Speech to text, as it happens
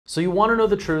So you want to know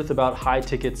the truth about high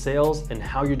ticket sales and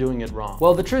how you're doing it wrong.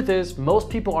 Well, the truth is most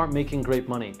people aren't making great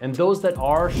money, and those that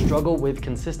are struggle with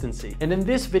consistency. And in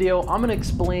this video, I'm going to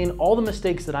explain all the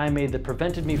mistakes that I made that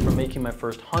prevented me from making my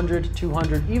first $100,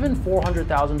 $200, even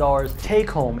 $400,000 take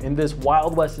home in this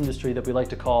Wild West industry that we like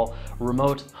to call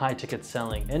remote high ticket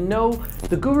selling. And no,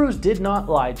 the gurus did not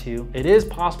lie to you. It is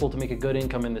possible to make a good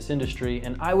income in this industry,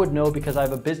 and I would know because I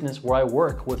have a business where I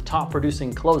work with top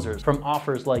producing closers from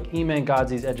offers like Eman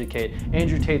Godzi's Educate,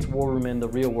 Andrew Tate's War Room in the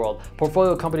Real World,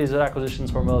 portfolio companies at Acquisitions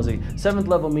Hormozy, 7th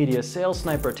Level Media, Sales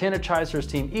Sniper, Tana Chiser's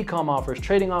team, e-com offers,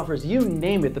 trading offers, you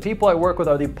name it. The people I work with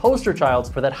are the poster childs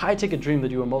for that high ticket dream that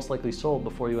you were most likely sold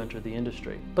before you entered the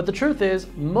industry. But the truth is,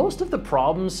 most of the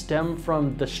problems stem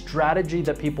from the strategy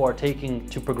that people are taking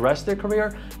to progress their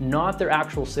career, not their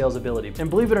actual sales ability. And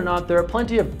believe it or not, there are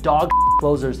plenty of dog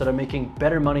closers that are making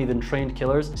better money than trained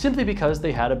killers simply because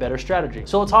they had a better strategy.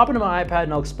 So let's hop into my iPad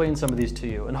and I'll explain some of these to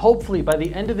you. And hopefully by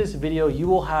the end of this video, you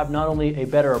will have not only a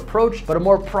better approach, but a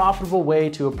more profitable way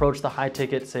to approach the high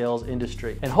ticket sales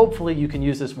industry. And hopefully you can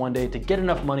use this one day to get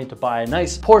enough money to buy a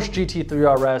nice Porsche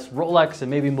GT3 RS, Rolex, and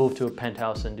maybe move to a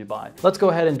penthouse in Dubai. Let's go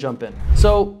ahead and jump in.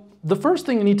 So the first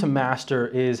thing you need to master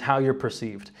is how you're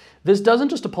perceived. This doesn't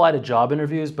just apply to job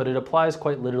interviews, but it applies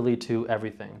quite literally to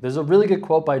everything. There's a really good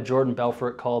quote by Jordan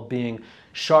Belfort called being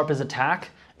sharp as a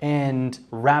tack and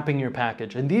wrapping your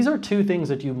package. And these are two things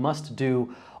that you must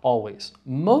do always.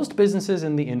 Most businesses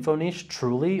in the info niche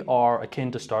truly are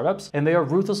akin to startups, and they are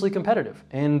ruthlessly competitive.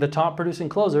 And the top producing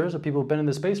closers, or people who've been in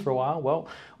the space for a while, well,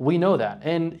 we know that.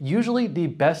 And usually the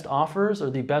best offers or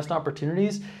the best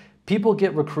opportunities people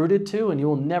get recruited to, and you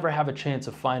will never have a chance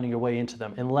of finding your way into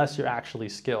them unless you're actually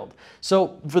skilled.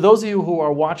 So for those of you who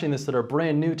are watching this that are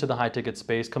brand new to the high ticket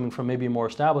space, coming from maybe a more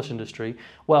established industry,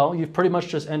 well, you've pretty much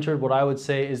just entered what I would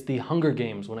say is the Hunger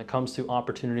Games when it comes to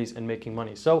opportunities and making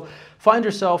money. So find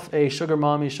yourself a sugar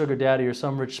mommy, sugar daddy, or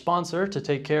some rich sponsor to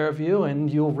take care of you,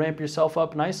 and you'll ramp yourself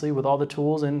up nicely with all the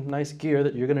tools and nice gear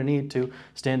that you're gonna need to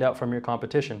stand out from your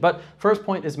competition. But first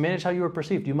point is manage how you are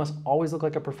perceived. You must always look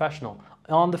like a professional.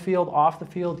 On the field, off the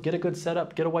field, get a good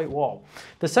setup, get a white wall.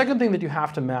 The second thing that you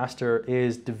have to master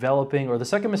is developing, or the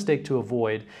second mistake to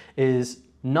avoid is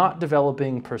not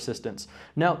developing persistence.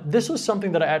 Now, this was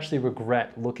something that I actually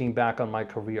regret looking back on my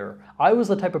career. I was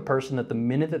the type of person that the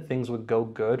minute that things would go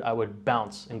good, I would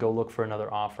bounce and go look for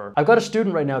another offer. I've got a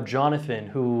student right now, Jonathan,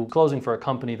 who's closing for a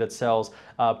company that sells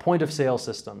point of sale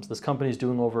systems. This company is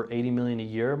doing over 80 million a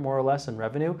year, more or less, in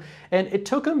revenue. And it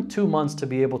took him 2 months to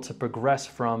be able to progress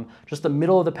from just the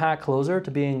middle of the pack closer to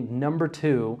being number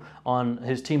 2 on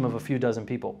his team of a few dozen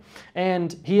people.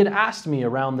 And he had asked me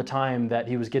around the time that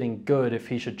he was getting good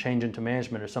if he should change into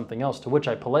management or something else, to which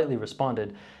I politely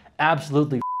responded,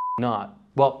 absolutely not.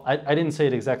 Well, I didn't say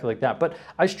it exactly like that, but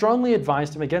I strongly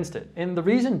advised him against it. And the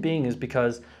reason being is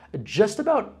because just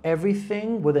about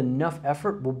everything with enough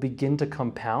effort will begin to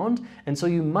compound, and so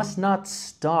you must not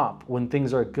stop when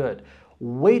things are good.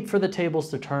 Wait for the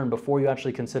tables to turn before you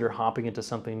actually consider hopping into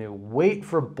something new. Wait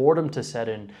for boredom to set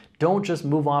in. Don't just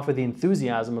move off of the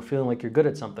enthusiasm of feeling like you're good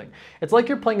at something. It's like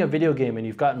you're playing a video game and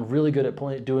you've gotten really good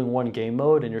at doing one game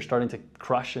mode and you're starting to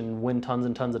crush and win tons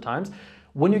and tons of times.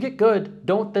 When you get good,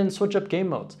 don't then switch up game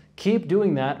modes. Keep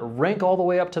doing that, rank all the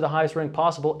way up to the highest rank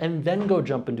possible, and then go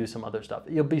jump and do some other stuff.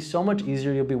 You'll be so much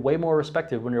easier, you'll be way more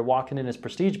respected when you're walking in as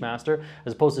Prestige Master,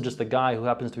 as opposed to just the guy who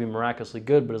happens to be miraculously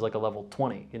good, but is like a level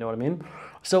 20, you know what I mean?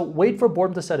 So wait for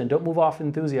boredom to set in, don't move off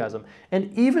enthusiasm.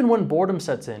 And even when boredom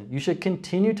sets in, you should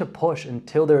continue to push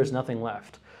until there is nothing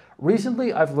left.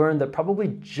 Recently, I've learned that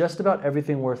probably just about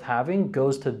everything worth having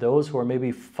goes to those who are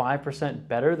maybe 5%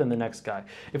 better than the next guy.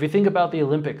 If you think about the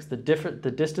Olympics, the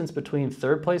distance between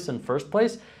third place and first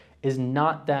place is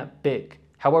not that big.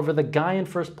 However, the guy in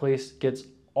first place gets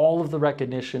all of the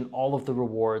recognition, all of the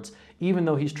rewards, even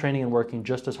though he's training and working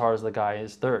just as hard as the guy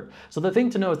is third. So the thing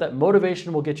to know is that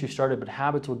motivation will get you started, but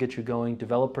habits will get you going.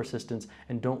 Develop persistence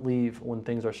and don't leave when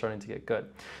things are starting to get good.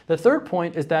 The third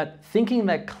point is that thinking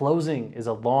that closing is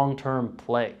a long-term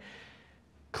play.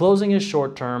 Closing is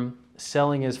short-term,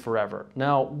 selling is forever.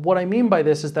 Now, what I mean by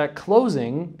this is that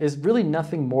closing is really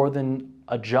nothing more than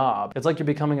a job. It's like you're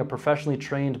becoming a professionally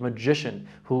trained magician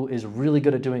who is really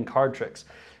good at doing card tricks.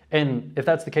 And if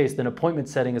that's the case, then appointment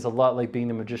setting is a lot like being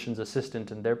the magician's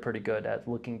assistant, and they're pretty good at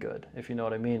looking good, if you know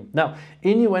what I mean. Now,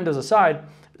 innuendos aside,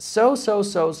 so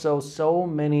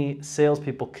many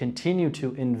salespeople continue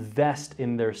to invest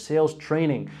in their sales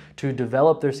training to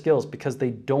develop their skills because they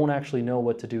don't actually know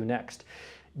what to do next.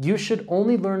 You should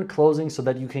only learn closing so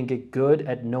that you can get good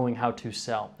at knowing how to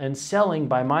sell. And selling,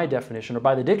 by my definition, or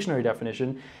by the dictionary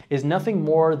definition, is nothing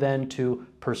more than to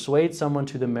persuade someone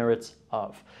to the merits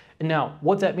of. And now,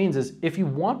 what that means is if you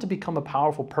want to become a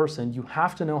powerful person, you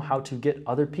have to know how to get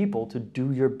other people to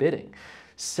do your bidding.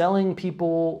 Selling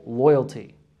people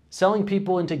loyalty, selling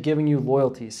people into giving you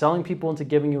loyalty, selling people into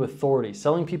giving you authority,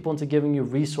 selling people into giving you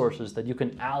resources that you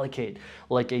can allocate,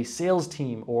 like a sales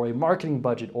team or a marketing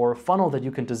budget or a funnel that you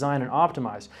can design and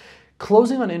optimize.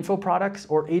 Closing on info products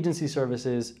or agency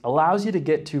services allows you to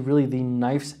get to really the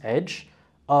knife's edge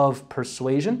of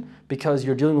persuasion, because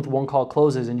you're dealing with one-call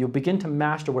closes and you'll begin to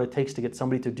master what it takes to get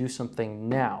somebody to do something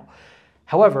now.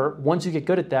 However, once you get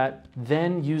good at that,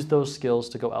 then use those skills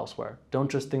to go elsewhere.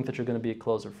 Don't just think that you're going to be a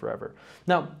closer forever.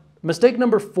 Now, mistake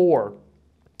number 4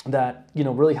 that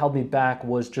really held me back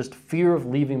was just fear of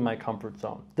leaving my comfort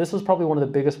zone. This was probably one of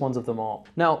the biggest ones of them all.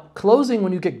 Now, closing,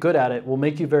 when you get good at it, will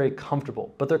make you very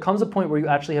comfortable, but there comes a point where you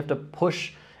actually have to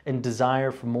push and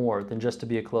desire for more than just to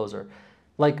be a closer.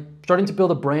 Like starting to build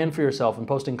a brand for yourself and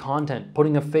posting content,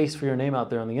 putting a face for your name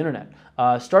out there on the internet,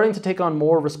 starting to take on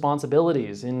more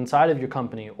responsibilities inside of your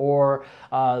company, or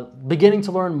beginning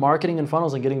to learn marketing and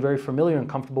funnels and getting very familiar and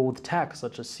comfortable with tech,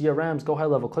 such as CRMs, Go High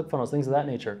Level, ClickFunnels, things of that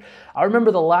nature. I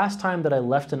remember the last time that I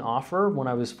left an offer when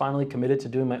I was finally committed to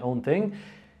doing my own thing,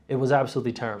 it was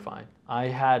absolutely terrifying. I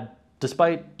had,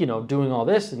 despite doing all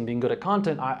this and being good at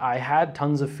content, I had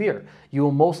tons of fear. You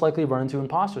will most likely run into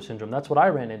imposter syndrome. That's what I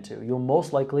ran into. You'll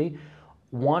most likely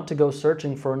want to go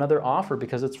searching for another offer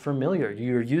because it's familiar.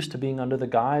 You're used to being under the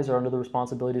guise or under the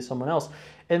responsibility of someone else.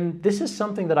 And this is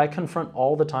something that I confront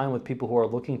all the time with people who are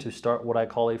looking to start what I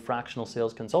call a fractional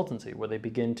sales consultancy, where they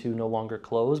begin to no longer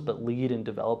close, but lead and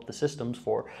develop the systems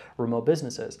for remote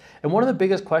businesses. And one of the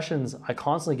biggest questions I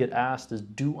constantly get asked is,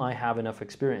 do I have enough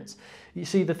experience? You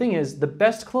see, the thing is, the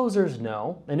best closers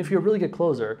know, and if you're a really good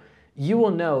closer, you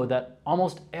will know that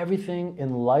almost everything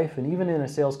in life and even in a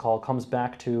sales call comes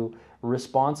back to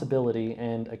responsibility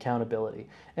and accountability.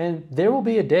 And there will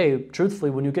be a day,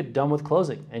 truthfully, when you get done with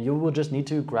closing and you will just need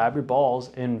to grab your balls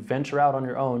and venture out on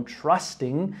your own,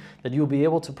 trusting that you'll be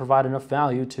able to provide enough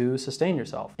value to sustain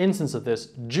yourself. Instance of this,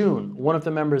 June, one of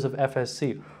the members of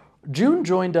FSC. June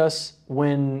joined us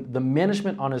when the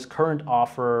management on his current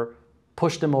offer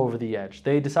pushed him over the edge.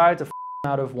 They decided to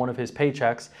out of one of his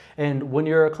paychecks, and when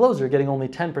you're a closer getting only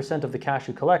 10% of the cash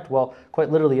you collect, well,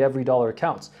 quite literally every dollar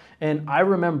counts. And I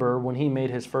remember when he made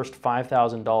his first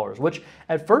 $5,000, which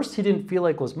at first he didn't feel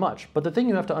like was much, but the thing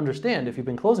you have to understand if you've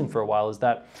been closing for a while is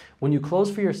that when you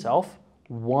close for yourself,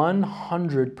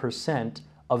 100%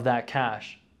 of that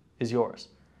cash is yours.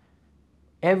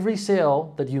 Every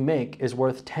sale that you make is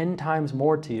worth 10 times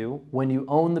more to you when you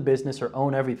own the business or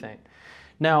own everything.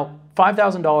 Now,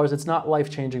 $5,000, it's not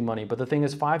life-changing money, but the thing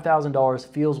is $5,000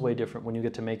 feels way different when you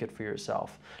get to make it for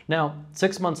yourself. Now,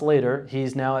 6 months later,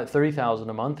 he's now at $30,000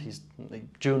 a month.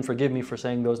 June, forgive me for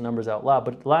saying those numbers out loud,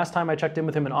 but last time I checked in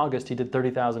with him in August, he did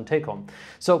 $30,000 take home.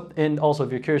 So, and also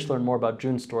if you're curious to learn more about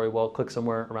June's story, well, click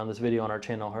somewhere around this video on our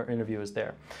channel, her interview is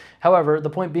there. However, the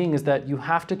point being is that you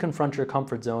have to confront your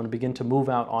comfort zone and begin to move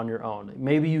out on your own.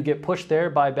 Maybe you get pushed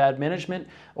there by bad management,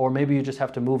 or maybe you just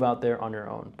have to move out there on your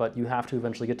own, but you have to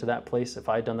eventually get to that place. If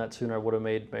I had done that sooner, I would have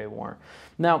made way more.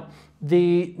 Now,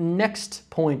 the next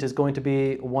point is going to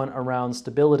be one around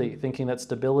stability, thinking that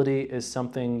stability is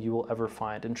something you will ever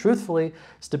find. And truthfully,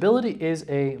 stability is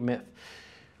a myth.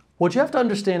 What you have to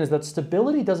understand is that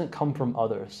stability doesn't come from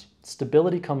others.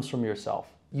 Stability comes from yourself.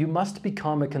 You must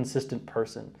become a consistent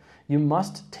person. You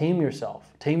must tame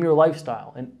yourself, tame your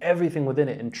lifestyle and everything within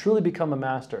it, and truly become a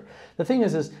master. The thing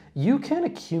is you can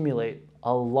accumulate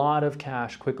a lot of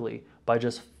cash quickly by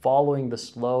just following the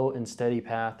slow and steady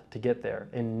path to get there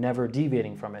and never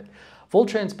deviating from it. Full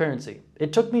transparency,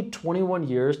 it took me 21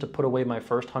 years to put away my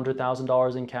first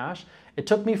 $100,000 in cash. It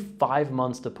took me 5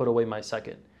 months to put away my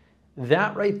second.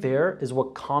 That right there is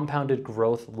what compounded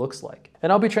growth looks like.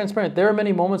 And I'll be transparent, there are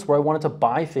many moments where I wanted to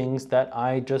buy things that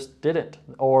I just didn't,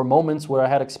 or moments where I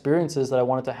had experiences that I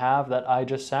wanted to have that I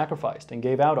just sacrificed and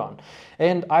gave out on.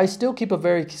 And I still keep a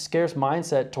very scarce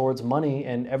mindset towards money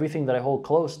and everything that I hold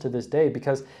close to this day,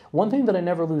 because one thing that I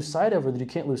never lose sight of, or that you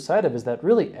can't lose sight of, is that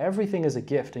really everything is a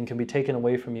gift and can be taken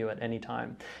away from you at any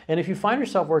time. And if you find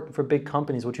yourself working for big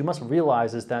companies, what you must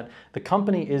realize is that the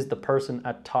company is the person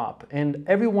at top, and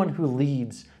everyone who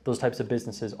leads those types of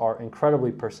businesses are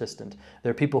incredibly persistent.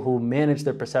 They're people who manage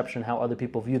their perception, how other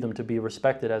people view them, to be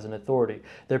respected as an authority.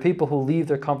 They're people who leave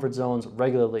their comfort zones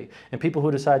regularly, and people who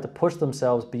decide to push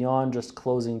themselves beyond just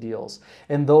closing deals.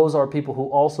 And those are people who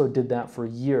also did that for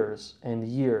years and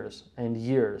years and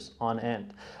years on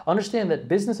end. Understand that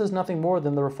business is nothing more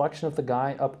than the reflection of the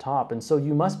guy up top, and so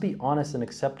you must be honest in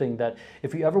accepting that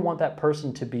if you ever want that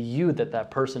person to be you, that that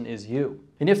person is you.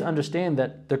 And you have to understand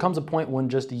that there comes a point when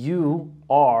just you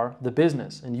are the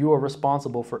business and you are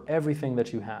responsible for everything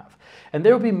that you have. And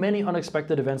there will be many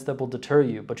unexpected events that will deter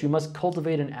you, but you must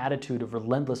cultivate an attitude of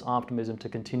relentless optimism to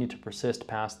continue to persist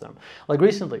past them. Like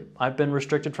recently, I've been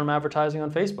restricted from advertising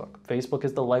on Facebook. Facebook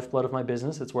is the lifeblood of my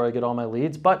business. It's where I get all my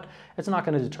leads, but it's not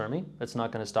going to deter me. It's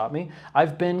not going to stop me.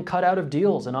 I've been cut out of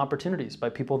deals and opportunities by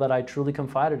people that I truly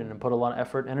confided in and put a lot of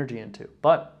effort and energy into,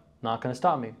 but not going to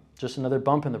stop me. Just another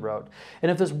bump in the road.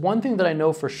 And if there's one thing that I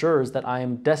know for sure is that I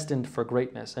am destined for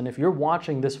greatness. And if you're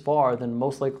watching this far, then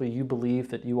most likely you believe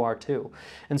that you are too.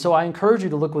 And so I encourage you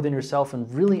to look within yourself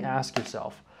and really ask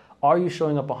yourself, are you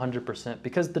showing up 100%?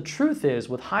 Because the truth is,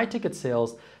 with high ticket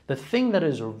sales, the thing that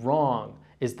is wrong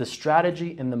is the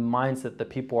strategy and the mindset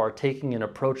that people are taking and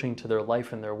approaching to their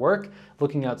life and their work,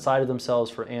 looking outside of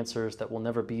themselves for answers that will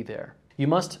never be there. You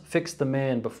must fix the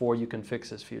man before you can fix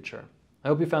his future. I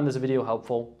hope you found this video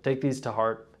helpful. Take these to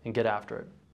heart and get after it.